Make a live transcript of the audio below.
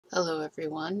Hello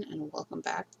everyone, and welcome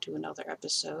back to another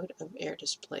episode of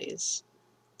Eirdis Plays.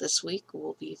 This week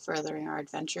we'll be furthering our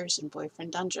adventures in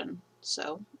Boyfriend Dungeon,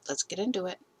 so let's get into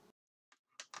it.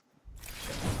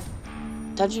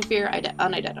 Dungeon fear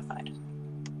unidentified.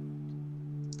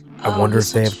 I wonder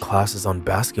if they have classes on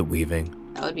basket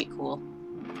weaving. That would be cool.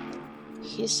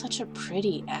 He's such a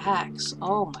pretty axe.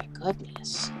 Oh my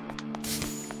goodness.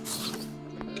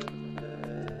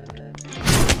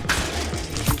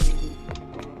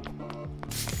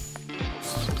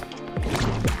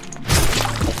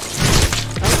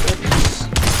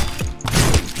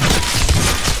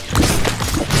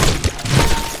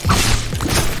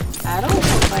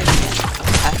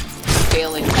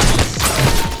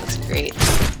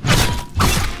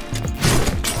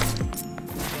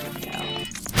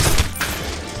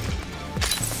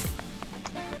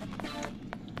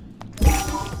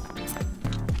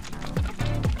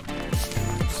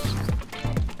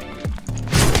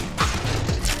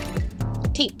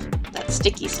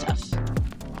 Sticky stuff.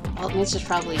 Well, it means it's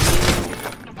probably you.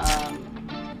 What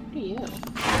are you? What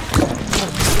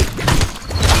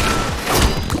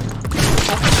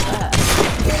is that?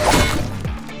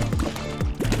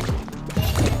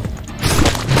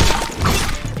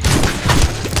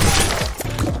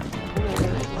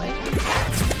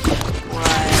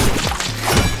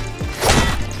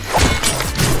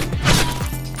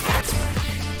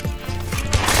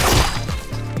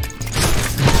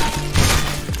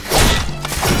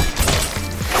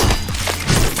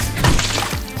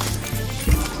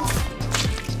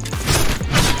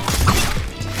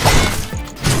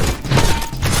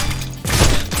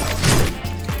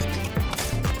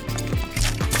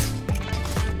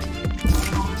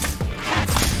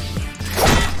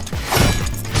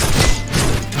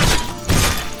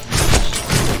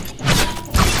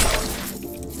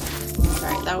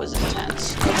 That was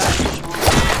intense. Oh gosh, there's more. I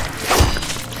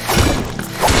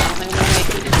don't think I'm gonna make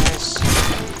it in this.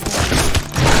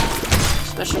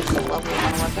 Especially for the level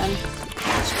 1 weapon.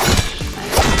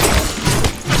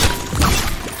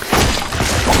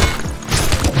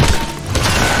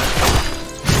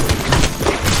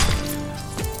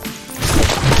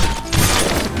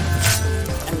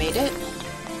 I made it?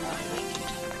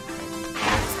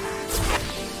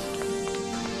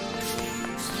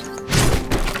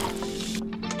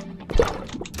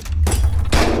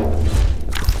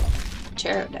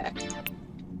 Tarot deck.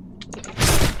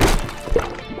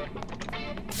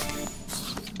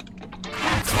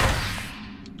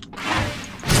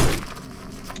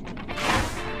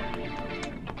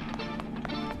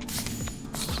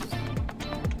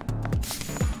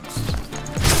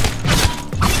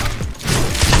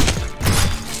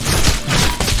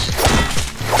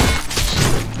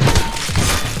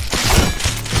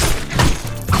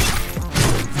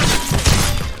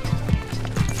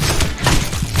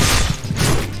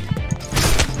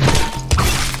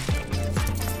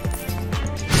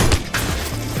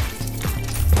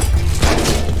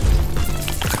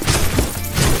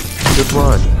 Good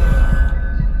run.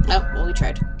 Oh, well, we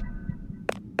tried.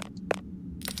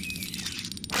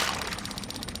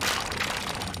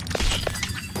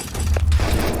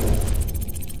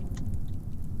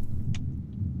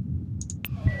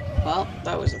 Well,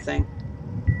 that was a thing.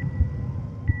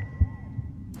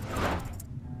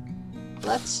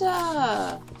 Let's,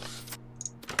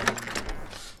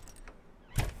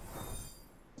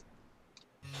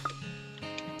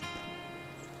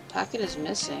 Pocket is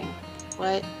missing.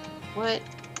 What? What?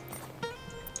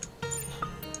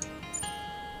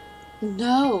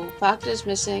 No! Pocket is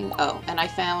missing. Oh, and I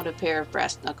found a pair of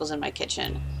brass knuckles in my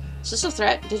kitchen. Is this a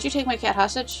threat? Did you take my cat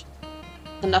hostage?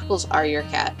 The knuckles are your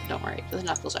cat. Don't worry. The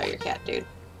knuckles are your cat, dude.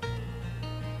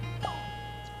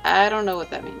 I don't know what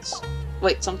that means.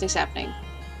 Wait, something's happening.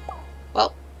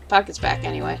 Well, Pocket's back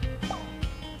anyway.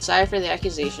 Sorry for the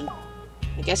accusation.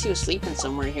 I guess he was sleeping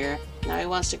somewhere here. Now he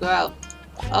wants to go out.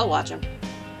 I'll watch him.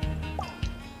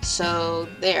 So,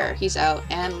 there, he's out,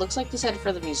 and looks like he's headed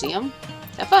for the museum.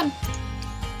 Have fun!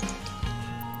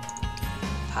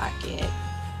 Pocket.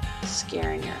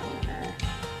 Scaring your owner.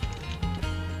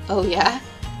 Oh, yeah?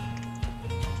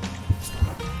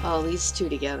 Oh, these two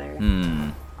together.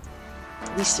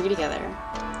 These three together.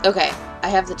 Okay, I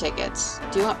have the tickets.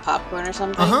 Do you want popcorn or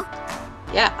something?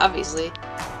 Yeah, obviously.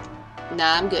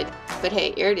 Nah, I'm good. But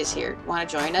hey, Eridis here. Wanna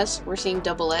join us? We're seeing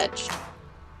Double-Edged.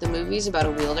 The movie's about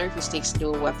a wielder who sneaks into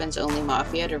a weapons-only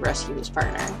mafia to rescue his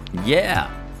partner. Yeah!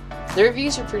 The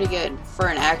reviews are pretty good for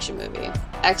an action movie.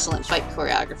 Excellent fight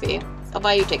choreography. I'll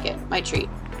buy you a ticket. My treat.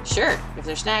 Sure. If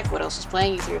there's snack, what else is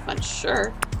playing? You threw a punch.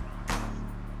 Sure.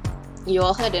 You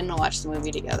all head in and watch the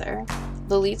movie together.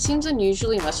 The lead seems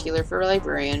unusually muscular for a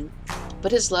librarian.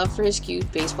 but his love for his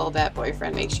cute baseball bat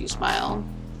boyfriend makes you smile.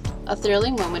 A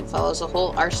thrilling moment follows a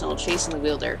whole arsenal chasing the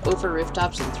wielder, over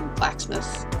rooftops and through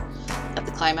blacksmiths. At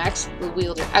the climax, the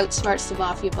wielder outsmarts the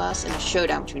mafia boss in a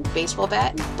showdown between baseball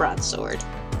bat and broadsword.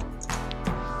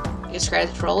 You describe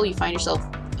the troll, you find yourself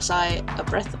a sigh, a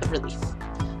breath of relief.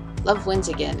 Love wins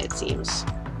again, it seems.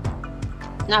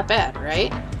 Not bad,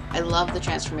 right? I love the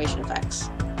transformation effects.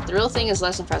 The real thing is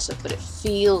less impressive, but it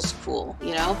feels cool,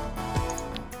 you know?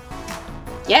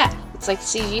 Yeah, it's like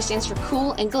CG stands for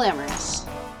cool and glamorous.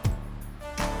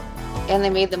 And they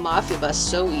made the mafia boss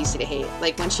so easy to hate,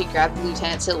 like when she grabbed the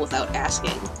lieutenant's hill without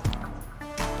asking.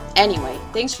 Anyway,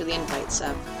 thanks for the invite,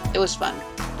 Seb. It was fun.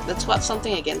 Let's watch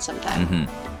something again sometime.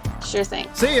 Sure thing.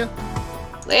 See ya.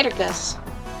 Later, Gus.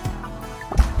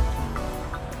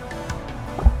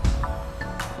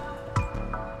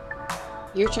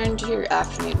 Your turn to your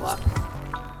afternoon walk.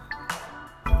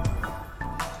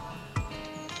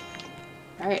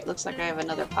 Alright, looks like I have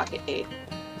another pocket date.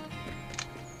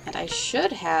 And I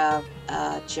should have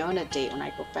a Jonah date when I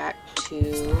go back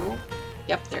to...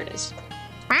 Yep, there it is.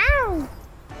 Wow.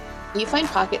 You find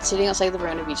Pocket sitting outside the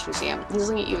Verona Beach Museum. He's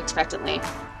looking at you expectantly.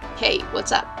 Hey,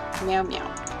 what's up? Meow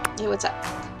meow. Hey, what's up?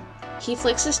 He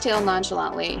flicks his tail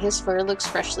nonchalantly. His fur looks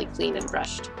freshly cleaned and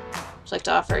brushed. Would you like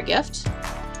to offer a gift?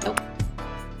 Nope.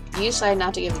 You decide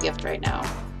not to give a gift right now.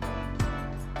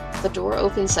 The door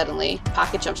opens suddenly.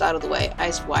 Pocket jumps out of the way,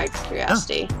 eyes wide with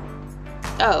curiosity.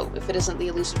 Oh, if it isn't the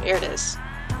elusive Eirdis.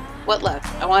 What luck?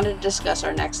 I wanted to discuss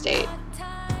our next date.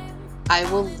 I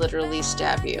will literally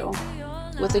stab you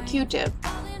with a Q-tip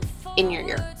in your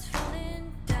ear.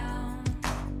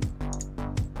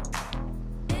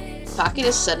 Pocket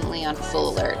is suddenly on full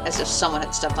alert, as if someone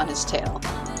had stepped on his tail.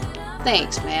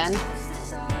 Thanks, man.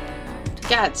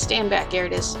 God, stand back,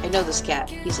 Eridis. I know this cat.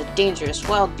 He's a dangerous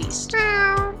wild beast.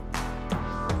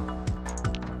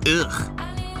 Ugh.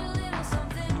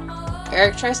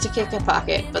 Eric tries to kick a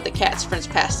Pocket, but the cat sprints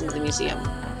past into the museum.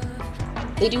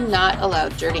 They do not allow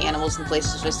dirty animals in the place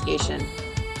of sophistication.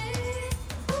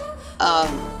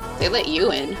 They let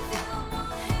you in.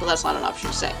 Well, that's not an option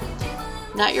to say.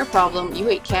 Not your problem. You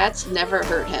hate cats. Never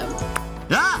hurt him.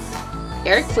 Ah!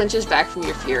 Eric flinches back from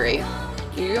your fury.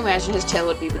 You imagine his tail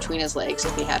would be between his legs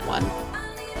if he had one.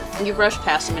 You brush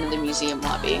past him into the museum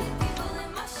lobby.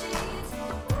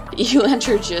 You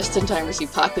enter just in time to see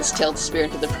Pocket's tail disappear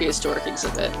into the prehistoric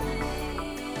exhibit.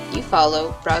 You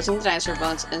follow, browsing the dinosaur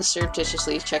bones and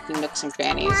surreptitiously checking nooks and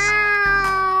crannies.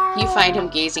 You find him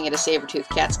gazing at a saber-toothed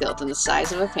cat skeleton the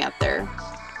size of a panther.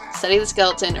 Study the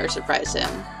skeleton or surprise him.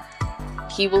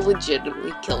 He will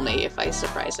legitimately kill me if I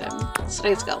surprise him.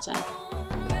 Study the skeleton.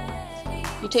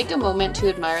 You take a moment to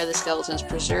admire the skeleton's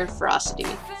preserved ferocity,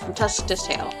 from tusk to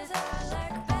tail.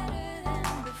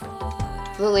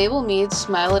 The label means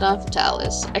Smilodon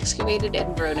fatalis, excavated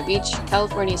in Verona Beach,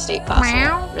 California state fossil.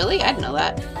 Meow. Really? I didn't know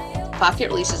that. Pocket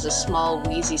releases a small,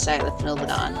 wheezy sigh of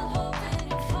Megalodon.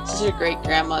 This is your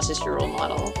great-grandma's history role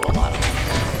model.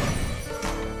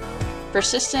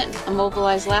 Persistent,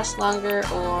 immobilized lasts longer,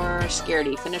 or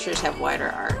scaredy. Finishers have wider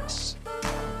arcs.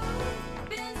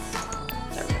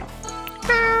 There we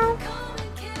go.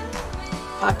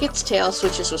 Pocket's tail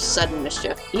switches with sudden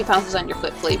mischief. He pounces on your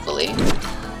foot playfully.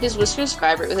 His whiskers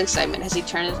vibrate with excitement as he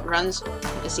turns from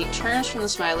the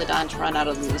Smilodon to run out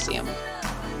of the museum.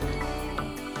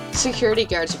 Security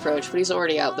guards approach, but he's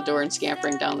already out the door and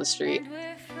scampering down the street.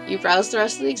 You browse the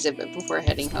rest of the exhibit before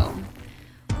heading home.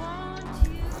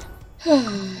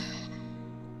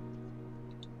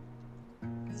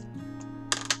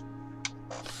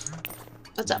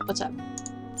 What's up? What's up?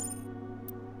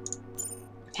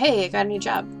 Hey, I got a new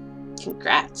job.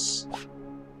 Congrats.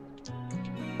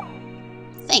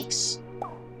 Thanks.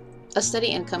 A steady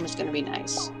income is gonna be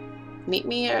nice. Meet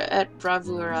me at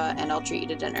Bravura and I'll treat you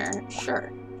to dinner.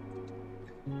 Sure.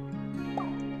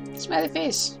 Smiley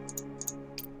face.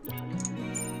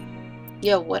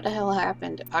 Yo, what the hell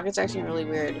happened? Pocket's acting really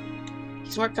weird.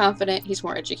 He's more confident, he's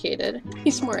more educated.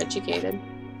 He's more educated.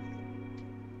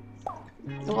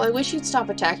 Well, I wish you'd stop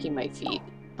attacking my feet.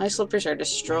 My slippers are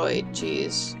destroyed.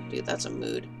 Jeez. Dude, that's a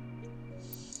mood.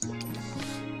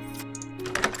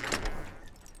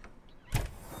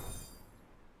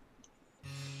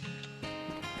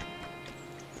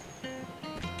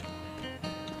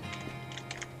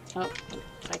 Oh,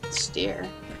 if I can steer.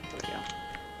 There we go.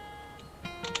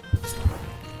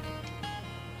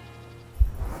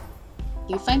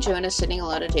 You find Jonah sitting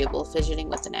alone at a table, fidgeting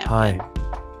with a napkin. Hi.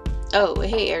 Oh,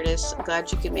 hey Eirdis. I'm glad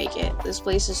you could make it. This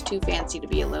place is too fancy to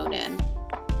be alone in.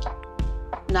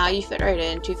 Nah, you fit right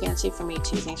in. Too fancy for me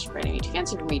too. Thanks for inviting me. Too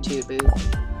fancy for me too, boo.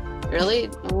 Really?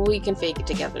 We can fake it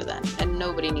together then, and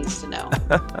nobody needs to know.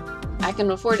 I can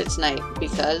afford it tonight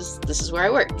because this is where I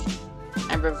work.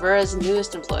 I'm Rivera's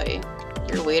newest employee.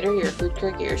 You're a waiter, you're a food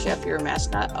cook, you're a chef, you're a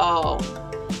mascot. Oh,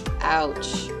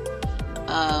 ouch.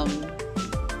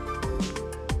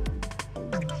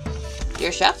 You're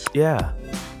a chef? Yeah.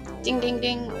 Ding ding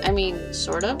ding. I mean,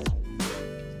 sort of.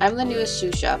 I'm the newest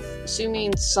sous chef. Sous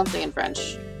means something in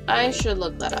French. I should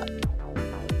look that up.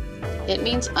 It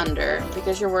means under,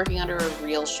 because you're working under a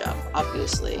real chef,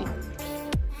 obviously.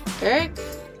 Eric?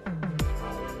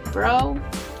 Bro?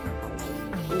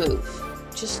 Move.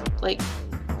 Just, like,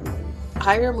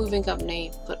 hire a moving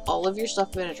company, put all of your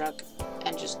stuff in a truck,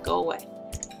 and just go away.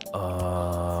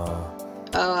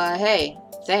 Hey,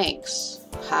 thanks.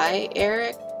 Hi,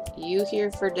 Eric. You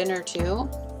here for dinner too?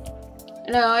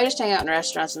 No, I just hang out in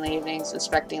restaurants in the evenings,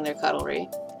 inspecting their cutlery.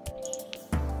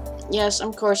 Yes,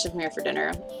 of course I'm here for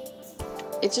dinner.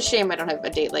 It's a shame I don't have a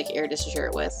date like Eirdis to share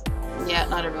it with. Yeah,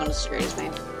 not everyone is as great as me.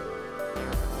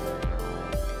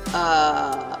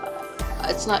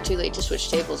 It's not too late to switch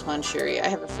tables, Manchuri. I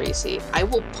have a free seat. I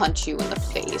will punch you in the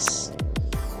face.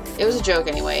 It was a joke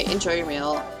anyway. Enjoy your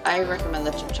meal. I recommend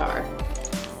the tartar.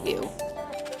 You.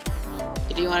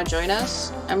 Do you want to join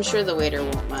us? I'm sure the waiter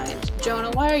won't mind.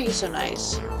 Jonah, why are you so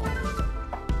nice?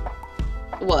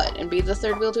 What, and be the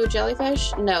third wheel to a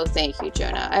jellyfish? No, thank you,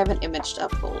 Jonah. I have an image to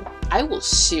uphold. I will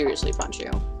seriously punch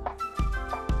you.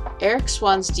 Eric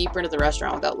swans deeper into the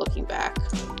restaurant without looking back.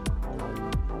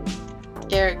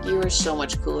 Eric, you were so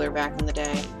much cooler back in the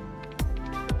day.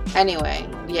 Anyway,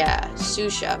 yeah,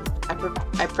 sous chef.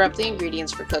 I prep the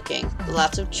ingredients for cooking.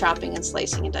 Lots of chopping and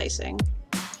slicing and dicing.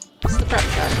 It's the prep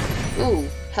truck. Ooh,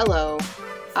 hello.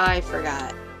 I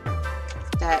forgot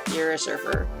that you're a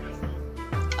surfer.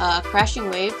 Crashing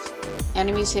wave.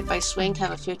 Enemies hit by swing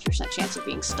have a 50% chance of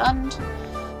being stunned.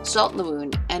 Salt in the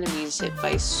wound. Enemies hit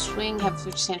by swing have a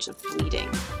 50% chance of bleeding.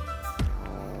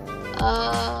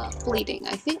 Bleeding,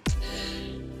 I think.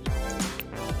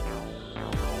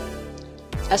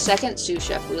 A second sous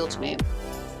chef wheeled me.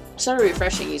 Sort of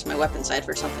refreshing to use my weapon side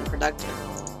for something productive.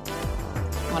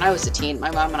 When I was a teen,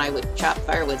 my mom and I would chop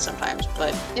firewood sometimes,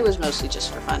 but it was mostly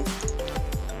just for fun.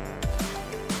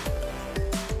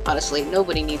 Honestly,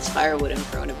 nobody needs firewood in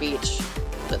Corona Beach,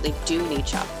 but they do need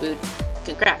chopped food.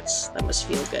 Congrats, that must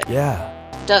feel good. Yeah.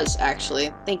 It does,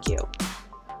 actually. Thank you.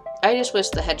 I just wish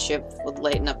the head chef would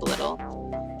lighten up a little.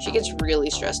 She gets really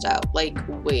stressed out, like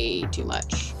way too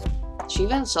much. She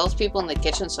even insults people in the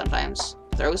kitchen sometimes,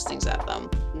 throws things at them.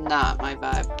 Not my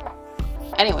vibe.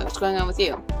 Anyway, what's going on with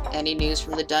you? Any news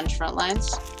from the dunj front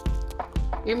lines?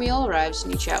 Your meal arrives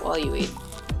and you chat while you eat.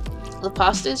 The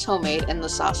pasta is homemade and the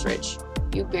sauce rich.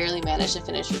 You barely manage to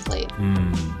finish your plate.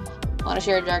 Want to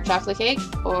share a dark chocolate cake?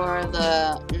 Or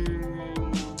the...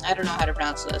 I don't know how to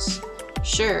pronounce this.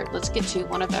 Sure, let's get to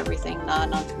one of everything,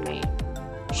 none for me.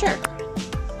 Sure.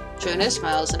 Jonah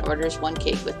smiles and orders one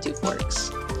cake with 2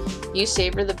 forks. You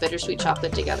savor the bittersweet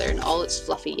chocolate together in all its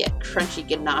fluffy yet crunchy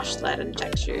ganache-laden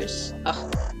textures. Oh,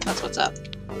 that's what's up.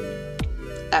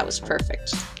 That was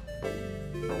perfect.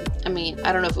 I mean,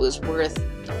 I don't know if it was worth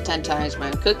 10 times my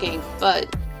own cooking,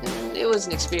 but it was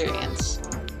an experience.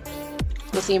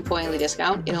 With the employee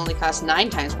discount, it only costs 9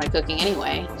 times my cooking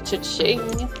anyway. Cha-ching!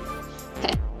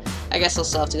 I guess I'll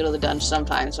still have to go to the dunj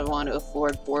sometimes if I want to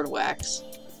afford board wax.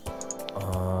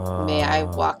 May I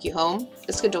walk you home?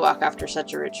 It's good to walk after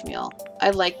such a rich meal.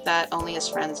 I'd like that, only as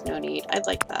friends, no need. I'd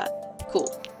like that. Cool.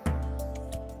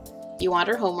 You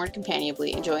wander homeward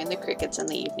companionably, enjoying the crickets and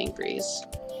the evening breeze.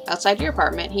 Outside your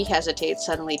apartment, he hesitates,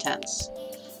 suddenly tense.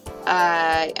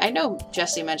 I know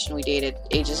Jesse mentioned we dated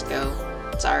ages ago.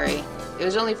 Sorry. It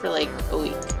was only for like a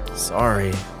week.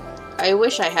 Sorry. I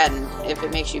wish I hadn't, if it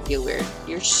makes you feel weird.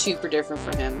 You're super different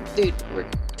from him. Dude, we're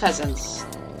cousins.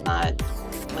 Not,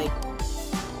 like,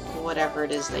 whatever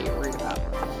it is that you're worried about.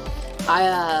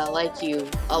 I, like you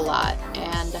a lot,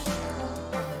 and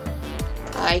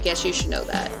I guess you should know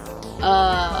that.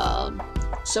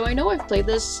 So I know I've played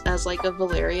this as, like, a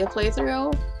Valeria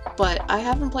playthrough, but I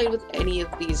haven't played with any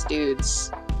of these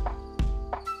dudes.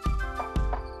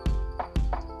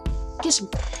 Kiss him.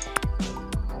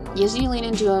 As you lean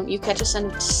into him, you catch a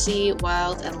scent of sea,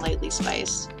 wild, and lightly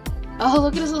spiced. Oh,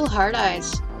 look at his little hard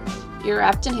eyes. You're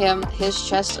wrapped in him, his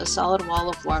chest a solid wall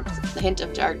of warmth, the hint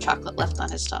of dark chocolate left on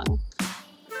his tongue.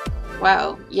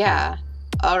 Wow, yeah.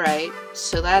 Alright,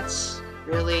 so that's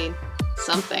really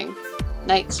something.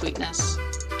 Night, sweetness.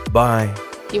 Bye.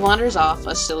 He wanders off,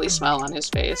 a silly smile on his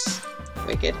face.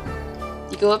 Wicked.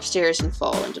 You go upstairs and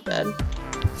fall into bed.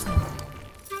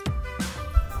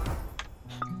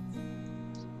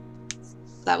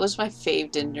 That was my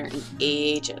fave dinner in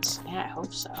ages. Yeah, I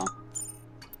hope so.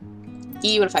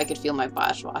 Even if I could feel my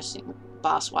boss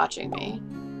watching me.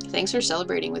 Thanks for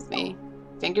celebrating with me.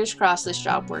 Fingers crossed this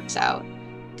job works out.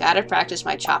 Gotta practice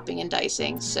my chopping and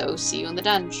dicing, so see you in the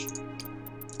dunj.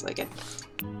 Wicked.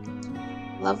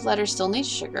 Love letter still needs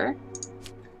sugar.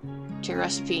 Your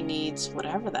recipe needs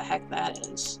whatever the heck that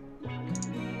is.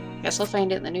 Guess I'll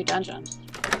find it in the new dungeon.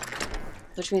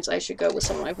 Which means I should go with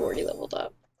someone I've already leveled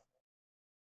up.